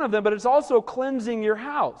life in front of them, but it's also cleansing your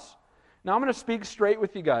house. Now, I'm going to speak straight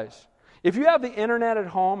with you guys. If you have the internet at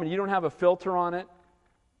home and you don't have a filter on it,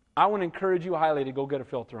 I want to encourage you highly to go get a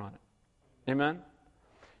filter on it. Amen?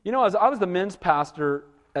 You know, as I was the men's pastor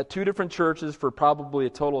at 2 different churches for probably a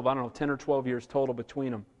total of, 10 or 12 years total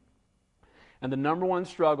between them. And the number one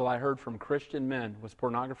struggle I heard from Christian men was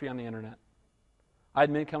pornography on the internet. I had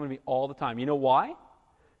men coming to me all the time. You know why?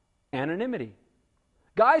 Anonymity.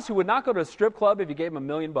 Guys who would not go to a strip club if you gave them $1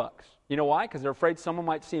 million. You know why? Because they're afraid someone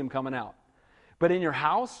might see them coming out. But in your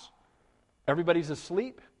house, everybody's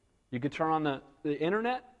asleep. You can turn on the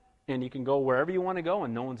internet, and you can go wherever you want to go,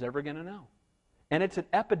 and no one's ever going to know. And it's an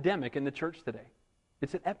epidemic in the church today.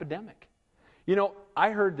 It's an epidemic. You know,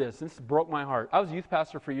 I heard this, and this broke my heart. I was a youth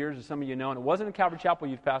pastor for years, as some of you know, and it wasn't a Calvary Chapel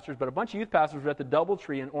youth pastors, but a bunch of youth pastors were at the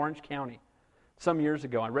DoubleTree in Orange County some years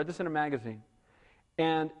ago. I read this in a magazine.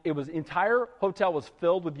 And the entire hotel was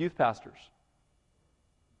filled with youth pastors.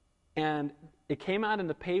 And it came out in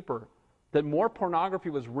the paper that more pornography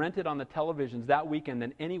was rented on the televisions that weekend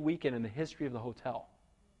than any weekend in the history of the hotel.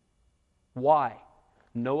 Why?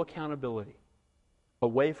 No accountability.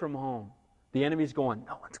 Away from home. The enemy's going,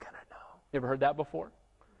 no one's going to know. You ever heard that before?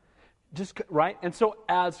 Right? And so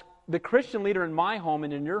as the Christian leader in my home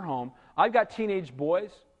and in your home, I've got teenage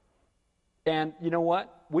boys. And you know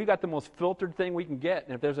what? We got the most filtered thing we can get.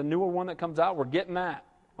 And if there's a newer one that comes out, we're getting that.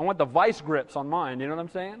 I want the vice grips on mine. You know what I'm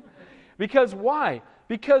saying? Because why?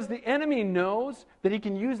 Because the enemy knows that he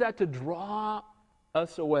can use that to draw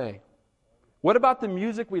us away. What about the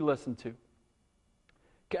music we listen to?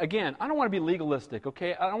 Again, I don't want to be legalistic,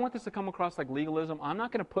 okay? I don't want this to come across like legalism. I'm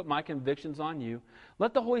not going to put my convictions on you.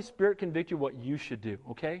 Let the Holy Spirit convict you what you should do,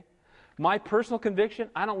 okay? My personal conviction,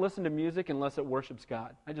 I don't listen to music unless it worships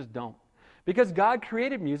God. I just don't. Because God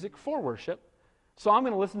created music for worship, so I'm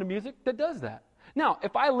going to listen to music that does that. Now,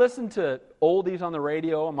 if I listen to oldies on the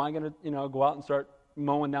radio, am I going to, go out and start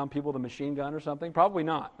mowing down people with a machine gun or something? Probably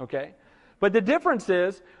not, okay? But the difference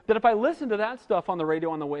is that if I listen to that stuff on the radio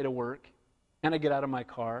on the way to work, and I get out of my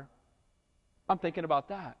car, I'm thinking about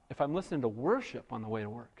that. If I'm listening to worship on the way to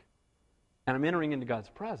work, and I'm entering into God's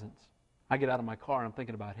presence, I get out of my car and I'm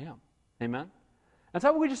thinking about Him. Amen? That's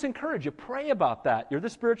how we just encourage you. Pray about that. You're the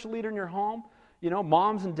spiritual leader in your home,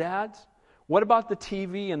 moms and dads. What about the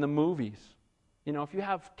TV and the movies? If you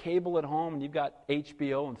have cable at home and you've got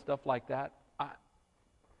HBO and stuff like that, all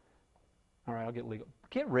right, I'll get legal.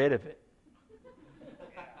 Get rid of it.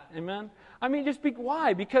 Amen?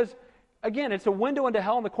 Why? Because, again, it's a window into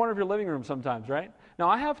hell in the corner of your living room sometimes, right? Now,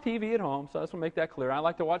 I have TV at home, so I just want to make that clear. I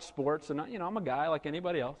like to watch sports, and, I'm a guy like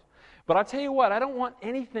anybody else. But I'll tell you what, I don't want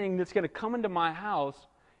anything that's going to come into my house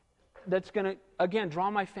that's going to, again, draw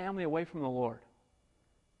my family away from the Lord.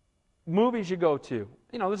 Movies you go to.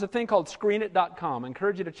 There's a thing called screenit.com. I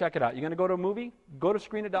encourage you to check it out. You're going to go to a movie? Go to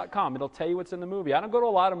screenit.com. It'll tell you what's in the movie. I don't go to a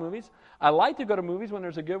lot of movies. I like to go to movies when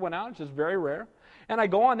there's a good one out. It's just very rare. And I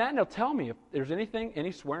go on that and it'll tell me if there's anything,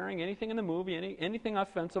 any swearing, anything in the movie, anything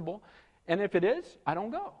offensive. And if it is, I don't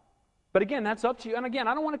go. But again, that's up to you. And again,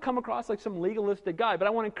 I don't want to come across like some legalistic guy, but I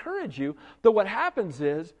want to encourage you that what happens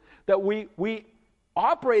is that we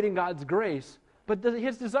operate in God's grace, but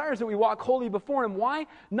His desire is that we walk holy before Him. Why?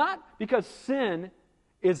 Not because sin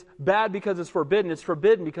is bad because it's forbidden. It's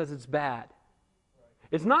forbidden because it's bad.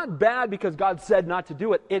 It's not bad because God said not to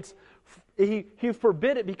do it. He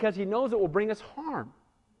forbid it because He knows it will bring us harm.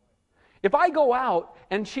 If I go out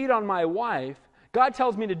and cheat on my wife, God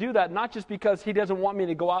tells me to do that not just because He doesn't want me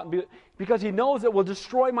to go out and because He knows it will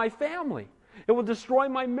destroy my family. It will destroy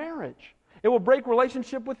my marriage. It will break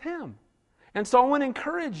relationship with Him. And so I want to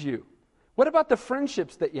encourage you. What about the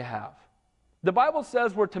friendships that you have? The Bible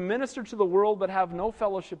says we're to minister to the world but have no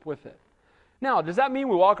fellowship with it. Now, does that mean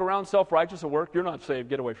we walk around self-righteous at work? You're not saved.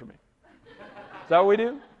 Get away from me. Is that what we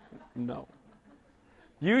do? No.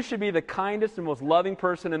 You should be the kindest and most loving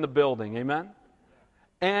person in the building. Amen?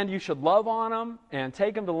 And you should love on them and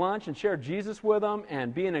take them to lunch and share Jesus with them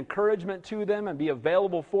and be an encouragement to them and be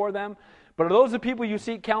available for them. But are those the people you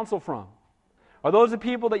seek counsel from? Are those the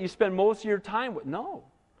people that you spend most of your time with? No.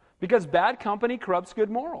 Because bad company corrupts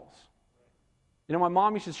good morals. My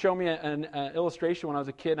mom used to show me an illustration when I was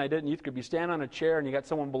a kid and I did it in youth group. You stand on a chair and you got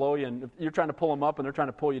someone below you and you're trying to pull them up and they're trying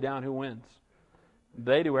to pull you down. Who wins?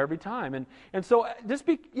 They do every time. And so just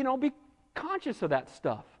be conscious of that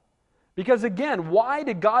stuff. Because again, why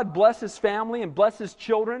did God bless His family and bless His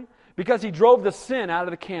children? Because He drove the sin out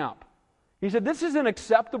of the camp. He said, this isn't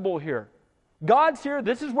acceptable here. God's here.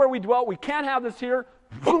 This is where we dwell. We can't have this here.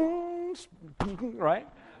 Boom, right?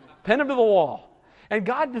 Pin Him to the wall. And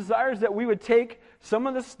God desires that we would take some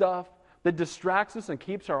of the stuff that distracts us and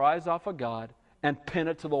keeps our eyes off of God and pin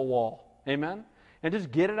it to the wall. Amen? And just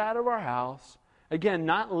get it out of our house. Again,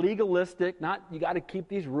 not legalistic, not you got to keep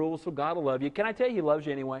these rules so God will love you. Can I tell you He loves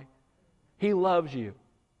you anyway? He loves you,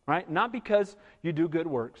 right? Not because you do good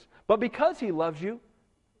works, but because He loves you.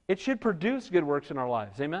 it should produce good works in our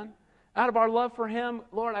lives. Amen? Out of our love for Him,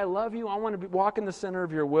 Lord, I love you. I want to walk in the center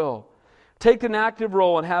of your will. Take an active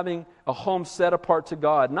role in having a home set apart to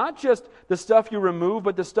God. Not just the stuff you remove,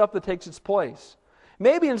 but the stuff that takes its place.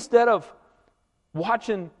 Maybe instead of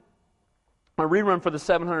watching a rerun for the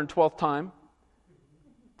 712th time,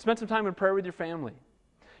 spend some time in prayer with your family.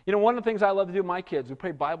 You know, one of the things I love to do with my kids, we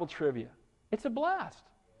play Bible trivia. It's a blast.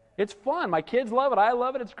 It's fun. My kids love it. I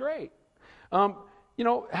love it. It's great. You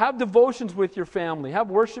know, have devotions with your family. Have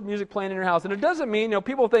worship music playing in your house. And it doesn't mean, you know,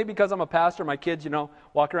 people think because I'm a pastor, my kids, you know,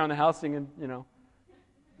 walk around the house singing, you know,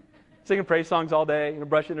 singing praise songs all day, you know,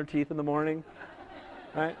 brushing their teeth in the morning.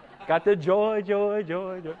 Right? Got the joy, joy,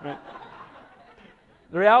 joy, joy. Right?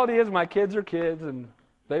 The reality is my kids are kids, and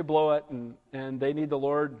they blow it, and they need the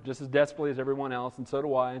Lord just as desperately as everyone else, and so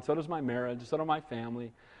do I, and so does my marriage, and so does my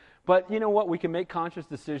family. But you know what? We can make conscious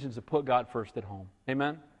decisions to put God first at home.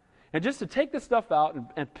 Amen? And just to take this stuff out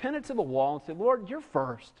and pin it to the wall and say, Lord, you're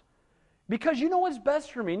first. Because you know what's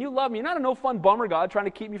best for me, and you love me. You're not a no-fun bummer God trying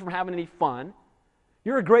to keep me from having any fun.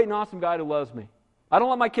 You're a great and awesome God who loves me. I don't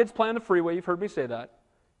let my kids play on the freeway. You've heard me say that.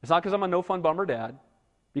 It's not because I'm a no-fun bummer dad.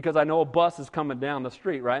 Because I know a bus is coming down the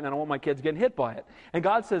street, right? And I don't want my kids getting hit by it. And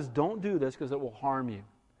God says, don't do this because it will harm you.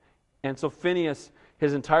 And so Phinehas,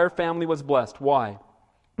 his entire family was blessed. Why?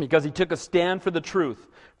 Because he took a stand for the truth,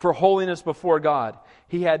 for holiness before God.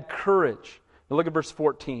 He had courage. Now look at verse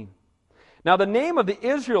 14. Now the name of the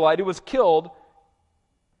Israelite who was killed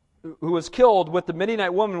with the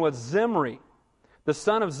Midianite woman was Zimri, the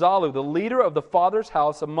son of Zalu, the leader of the father's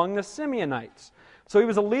house among the Simeonites. So he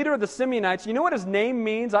was a leader of the Simeonites. You know what his name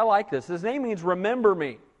means? I like this. His name means remember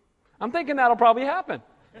me. I'm thinking that'll probably happen.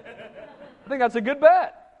 I think that's a good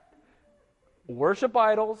bet. Worship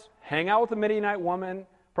idols, hang out with a Midianite woman,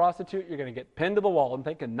 prostitute, you're going to get pinned to the wall. I'm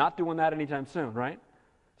thinking not doing that anytime soon, right?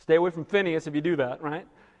 Stay away from Phinehas if you do that, right?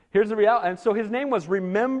 Here's the reality. And so his name was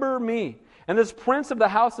Remember Me. And this prince of the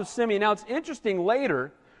house of Simeon. Now it's interesting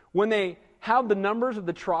later, when they have the numbers of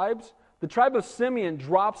the tribes, the tribe of Simeon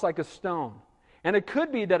drops like a stone. And it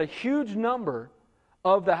could be that a huge number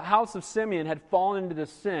of the house of Simeon had fallen into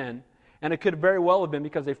this sin, and it could very well have been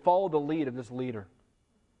because they followed the lead of this leader.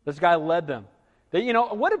 This guy led them. They, you know,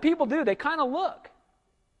 what do people do? They kind of look.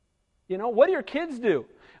 You know, what do your kids do?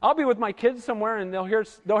 I'll be with my kids somewhere, and they'll hear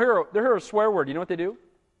a swear word. You know what they do?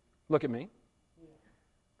 Look at me.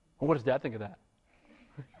 Well, what does Dad think of that?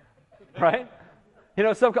 Right? You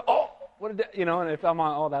know, some what did Dad, you know? And if I'm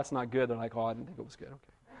on, oh, that's not good. They're like, oh, I didn't think it was good. Okay.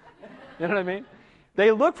 You know what I mean?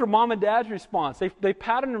 They look for Mom and Dad's response. They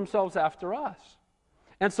pattern themselves after us.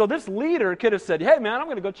 And so this leader could have said, hey, man, I'm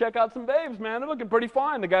going to go check out some babes, man. They're looking pretty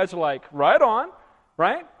fine. The guys are like, right on,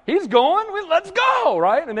 right? He's going. Let's go,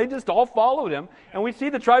 right? And they just all followed him. And we see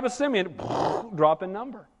the tribe of Simeon drop in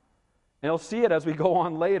number. And you'll see it as we go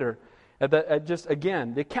on later. Just,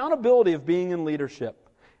 again, the accountability of being in leadership.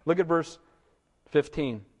 Look at verse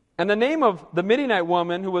 15. And the name of the Midianite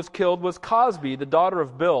woman who was killed was Cosbi, the daughter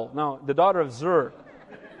of the daughter of Zur.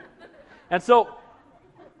 And so,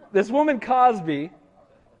 this woman Cosbi,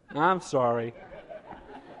 I'm sorry,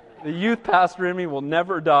 the youth pastor in me will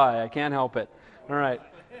never die. I can't help it. All right.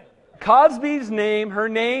 Cosbi's name, her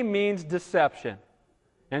name means deception.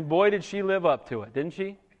 And boy, did she live up to it, didn't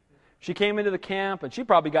she? She came into the camp, and she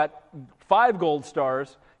probably got 5 gold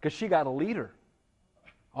stars because she got a leader.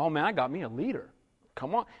 Oh, man, I got me a leader.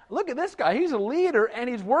 Come on. Look at this guy. He's a leader, and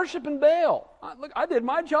he's worshiping Baal. Look, I did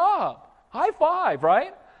my job. High five,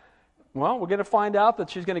 right? Well, we're going to find out that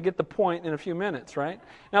she's going to get the point in a few minutes, right?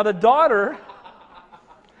 Now, the daughter,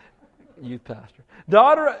 youth pastor,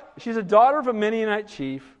 she's a daughter of a Midianite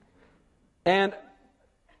chief, and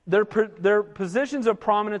their positions of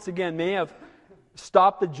prominence, again, may have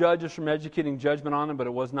stopped the judges from executing judgment on them, but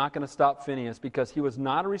it was not going to stop Phinehas because he was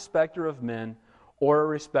not a respecter of men or a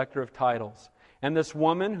respecter of titles. And this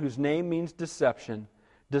woman, whose name means deception,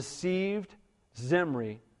 deceived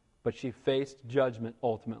Zimri, but she faced judgment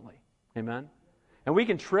ultimately. Amen? And we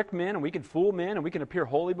can trick men, and we can fool men, and we can appear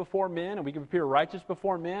holy before men, and we can appear righteous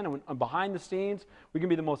before men, and behind the scenes, we can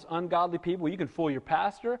be the most ungodly people. You can fool your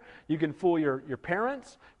pastor, you can fool your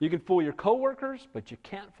parents, you can fool your coworkers, but you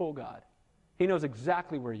can't fool God. He knows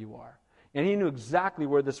exactly where you are. And he knew exactly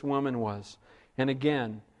where this woman was. And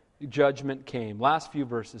again, judgment came. Last few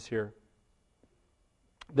verses here.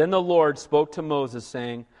 Then the Lord spoke to Moses,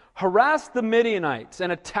 saying, harass the Midianites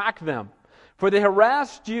and attack them, for they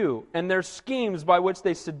harassed you, and their schemes by which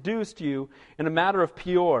they seduced you in the matter of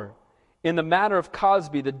Peor, in the matter of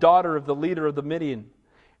Cosbi, the daughter of the leader of the Midian,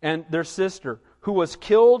 and their sister, who was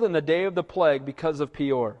killed in the day of the plague because of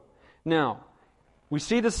Peor. Now, we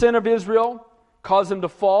see the sin of Israel. caused them to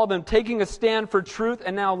fall, them taking a stand for truth.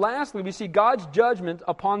 And now lastly, we see God's judgment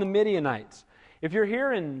upon the Midianites. If you're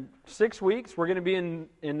here in 6 weeks, we're going to be in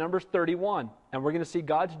Numbers 31, and we're going to see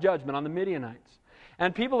God's judgment on the Midianites.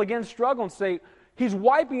 And people again struggle and say, He's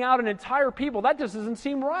wiping out an entire people. That just doesn't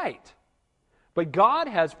seem right. But God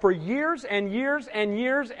has for years and years and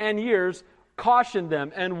years and years cautioned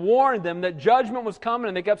them and warned them that judgment was coming,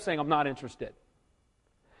 and they kept saying, I'm not interested.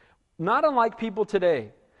 Not unlike people today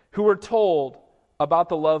who are told about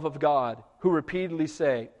the love of God, who repeatedly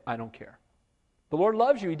say, I don't care. The Lord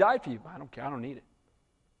loves you. He died for you. I don't care. I don't need it.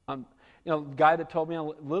 The guy that told me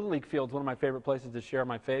on Little League field is one of my favorite places to share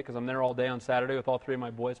my faith because I'm there all day on Saturday with all 3 of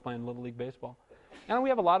my boys playing Little League baseball. And we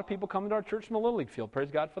have a lot of people coming to our church from the Little League field.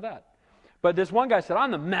 Praise God for that. But this one guy said,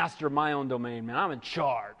 I'm the master of my own domain, man. I'm in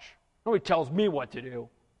charge. Nobody tells me what to do.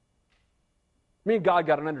 Me and God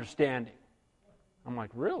got an understanding. I'm like,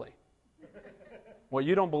 really? Well,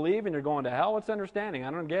 you don't believe and you're going to hell? What's understanding?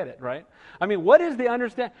 I don't get it, right? I mean, what is the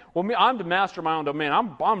understanding? Well, I'm the master of my own domain.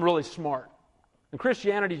 I'm really smart. And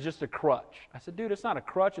Christianity is just a crutch. I said, dude, it's not a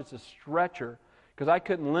crutch, it's a stretcher, because I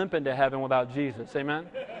couldn't limp into heaven without Jesus. Amen?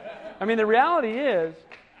 I mean, the reality is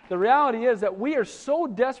that we are so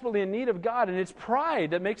desperately in need of God, and it's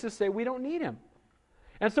pride that makes us say we don't need Him.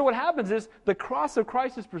 And so what happens is the cross of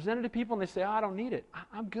Christ is presented to people, and they say, I don't need it.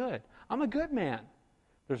 I'm good. I'm a good man.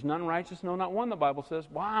 There's none righteous, no, not one, the Bible says.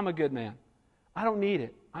 Well, I'm a good man. I don't need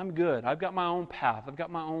it. I'm good. I've got my own path. I've got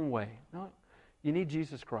my own way. No, you need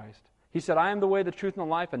Jesus Christ. He said, I am the way, the truth, and the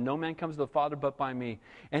life, and no man comes to the Father but by me.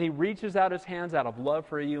 And He reaches out His hands out of love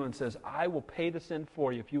for you and says, I will pay the sin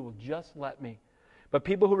for you if you will just let me. But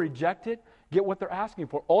people who reject it get what they're asking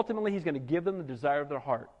for. Ultimately, He's going to give them the desire of their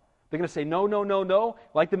heart. They're going to say, no, no, no, no,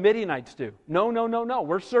 like the Midianites do. No, no, no, no.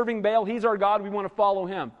 We're serving Baal. He's our God. We want to follow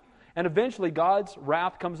Him. And eventually, God's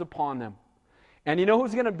wrath comes upon them. And you know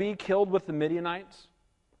who's going to be killed with the Midianites?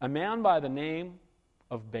 A man by the name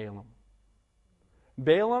of Balaam.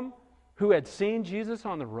 Balaam, who had seen Jesus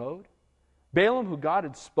on the road. Balaam, who God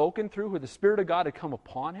had spoken through, who the Spirit of God had come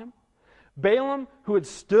upon him. Balaam, who had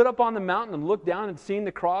stood up on the mountain and looked down and seen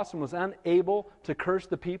the cross and was unable to curse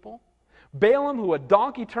the people. Balaam, who a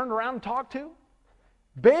donkey turned around and talked to.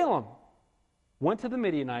 Balaam went to the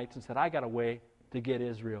Midianites and said, I got a way to get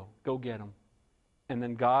Israel. Go get them. And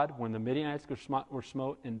then God, when the Midianites were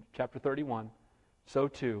smote in chapter 31, so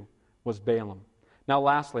too was Balaam. Now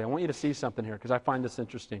lastly, I want you to see something here because I find this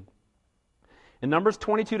interesting. In Numbers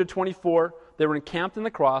 22 to 24, they were encamped in the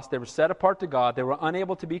cross. They were set apart to God. They were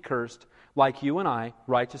unable to be cursed, like you and I,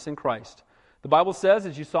 righteous in Christ. The Bible says,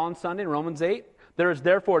 as you saw on Sunday in Romans 8, there is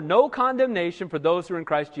therefore no condemnation for those who are in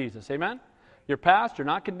Christ Jesus. Amen? Your past, you're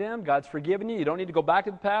not condemned. God's forgiven you. You don't need to go back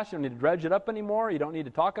to the past. You don't need to dredge it up anymore. You don't need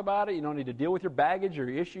to talk about it. You don't need to deal with your baggage or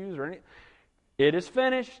your issues or anything. It is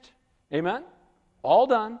finished. Amen? All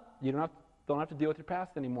done. You don't have to deal with your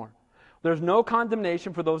past anymore. There's no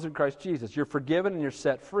condemnation for those in Christ Jesus. You're forgiven and you're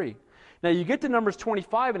set free. Now you get to Numbers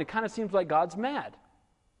 25 and it kind of seems like God's mad.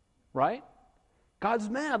 Right? God's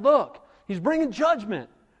mad. Look, He's bringing judgment.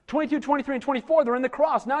 22, 23, and 24, they're in the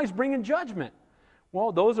cross. Now He's bringing judgment.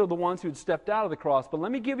 Well, those are the ones who had stepped out of the cross. But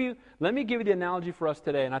let me give you the analogy for us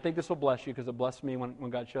today, and I think this will bless you because it blessed me when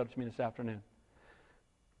God showed up to me this afternoon.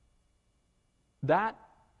 That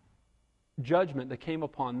judgment that came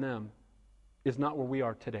upon them is not where we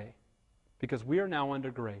are today. Because we are now under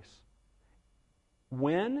grace.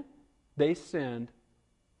 When they sinned,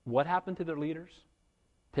 what happened to their leaders?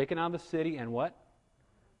 Taken out of the city and what?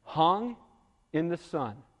 Hung in the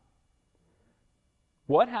sun.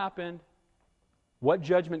 What happened? What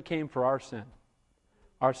judgment came for our sin?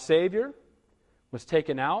 Our Savior was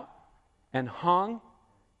taken out and hung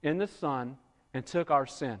in the sun and took our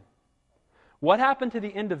sin. What happened to the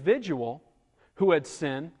individual who had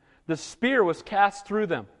sinned? The spear was cast through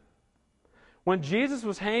them. When Jesus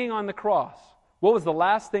was hanging on the cross, what was the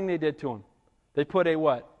last thing they did to Him? They put a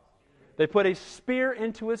what? They put a spear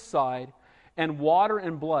into His side and water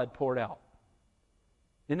and blood poured out.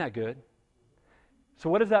 Isn't that good? So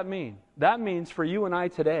what does that mean? That means for you and I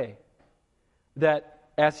today that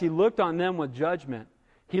as He looked on them with judgment,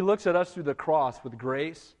 He looks at us through the cross with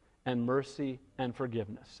grace and mercy and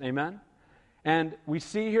forgiveness. Amen? And we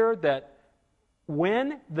see here that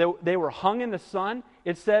when they were hung in the sun,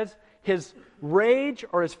 it says His rage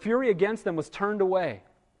or His fury against them was turned away.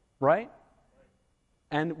 Right?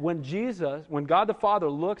 And when God the Father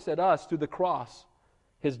looks at us through the cross,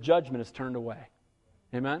 His judgment is turned away.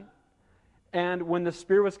 Amen? And when the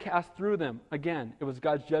spear was cast through them, again, it was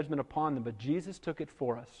God's judgment upon them, but Jesus took it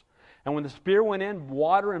for us. And when the spear went in,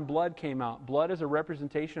 water and blood came out. Blood is a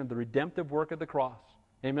representation of the redemptive work of the cross.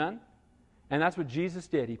 Amen? And that's what Jesus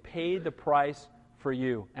did. He paid the price for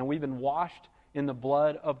you. And we've been washed in the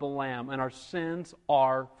blood of the Lamb, and our sins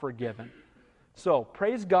are forgiven. So,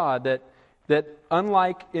 praise God that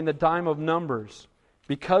unlike in the time of Numbers,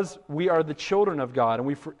 because we are the children of God and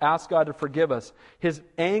we ask God to forgive us, His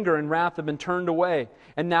anger and wrath have been turned away.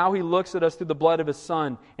 And now He looks at us through the blood of His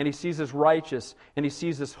Son, and He sees us righteous, and He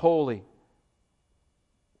sees us holy.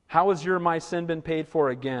 How has my sin been paid for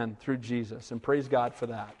again? Through Jesus. And praise God for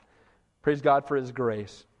that. Praise God for His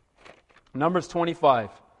grace. Numbers 25.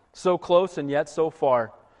 So close and yet so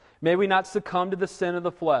far. May we not succumb to the sin of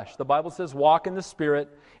the flesh. The Bible says, walk in the Spirit,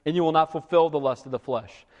 and you will not fulfill the lust of the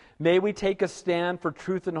flesh. May we take a stand for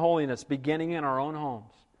truth and holiness, beginning in our own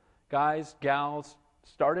homes. Guys, gals,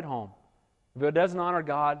 start at home. If it doesn't honor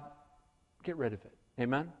God, get rid of it.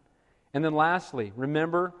 Amen? And then lastly,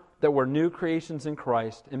 remember that we're new creations in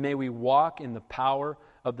Christ, and may we walk in the power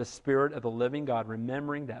of the Spirit of the living God,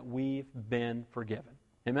 remembering that we've been forgiven.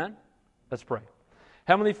 Amen? Let's pray.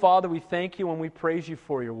 Heavenly Father, we thank You and we praise You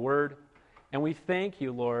for Your Word. And we thank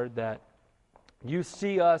You, Lord, that You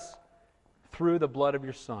see us through the blood of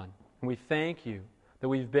Your Son. And we thank You that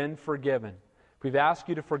we've been forgiven. We've asked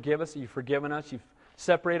You to forgive us, that You've forgiven us. You've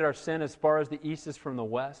separated our sin as far as the east is from the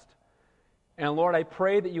west. And Lord, I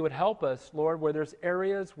pray that You would help us, Lord, where there's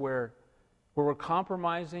areas where we're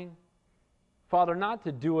compromising. Father, not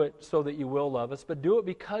to do it so that You will love us, but do it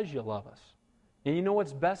because You love us. And You know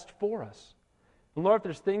what's best for us. And Lord, if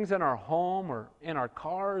there's things in our home or in our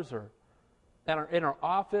cars or in our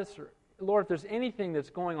office, or Lord, if there's anything that's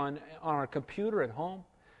going on our computer at home,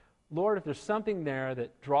 Lord, if there's something there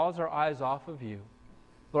that draws our eyes off of You,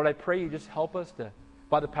 Lord, I pray You just help us to,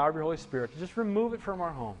 by the power of Your Holy Spirit, to just remove it from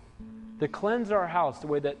our home, to cleanse our house the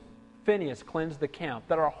way that Phineas cleansed the camp,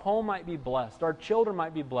 that our home might be blessed, our children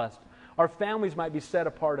might be blessed, our families might be set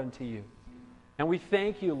apart unto You. And we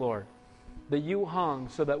thank You, Lord, that You hung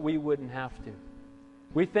so that we wouldn't have to.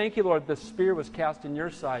 We thank You, Lord, the spear was cast in Your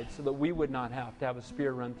side so that we would not have to have a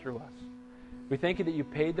spear run through us. We thank You that You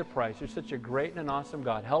paid the price. You're such a great and an awesome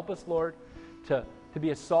God. Help us, Lord, to be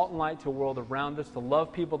a salt and light to the world around us, to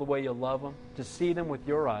love people the way You love them, to see them with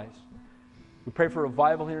Your eyes. We pray for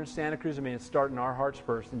revival here in Santa Cruz, and may it start in our hearts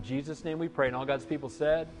first. In Jesus' name we pray, and all God's people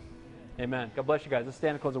said, Amen. God bless you guys. Let's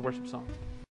stand and close the worship song.